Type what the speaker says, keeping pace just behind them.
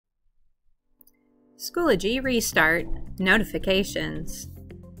Schoology ReStart Notifications.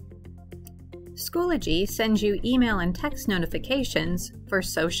 Schoology sends you email and text notifications for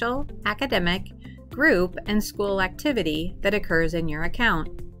social, academic, group, and school activity that occurs in your account.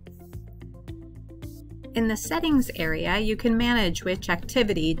 In the Settings area, you can manage which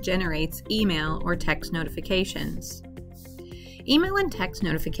activity generates email or text notifications. Email and text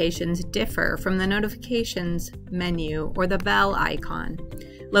notifications differ from the Notifications menu or the bell icon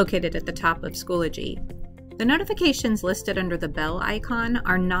located at the top of Schoology. The notifications listed under the bell icon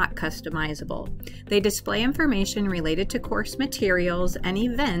are not customizable. They display information related to course materials and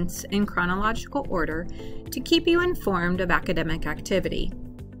events in chronological order to keep you informed of academic activity.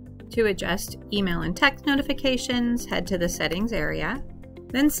 To adjust email and text notifications, head to the Settings area,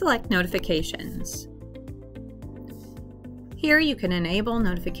 then select Notifications. Here you can enable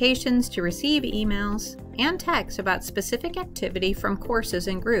notifications to receive emails and texts about specific activity from courses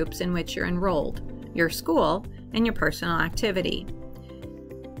and groups in which you're enrolled, your school, and your personal activity.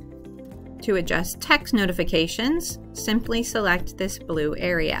 To adjust text notifications, simply select this blue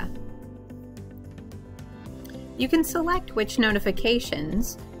area. You can select which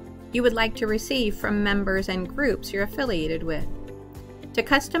notifications you would like to receive from members and groups you're affiliated with. To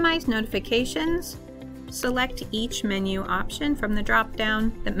customize notifications, select each menu option from the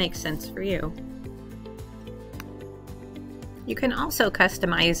drop-down that makes sense for you. You can also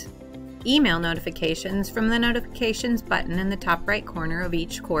customize email notifications from the Notifications button in the top right corner of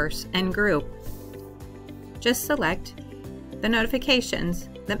each course and group. Just select the notifications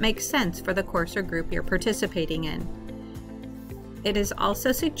that make sense for the course or group you're participating in. It is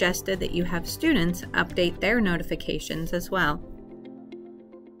also suggested that you have students update their notifications as well.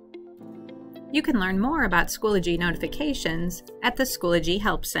 You can learn more about Schoology notifications at the Schoology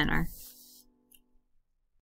Help Center.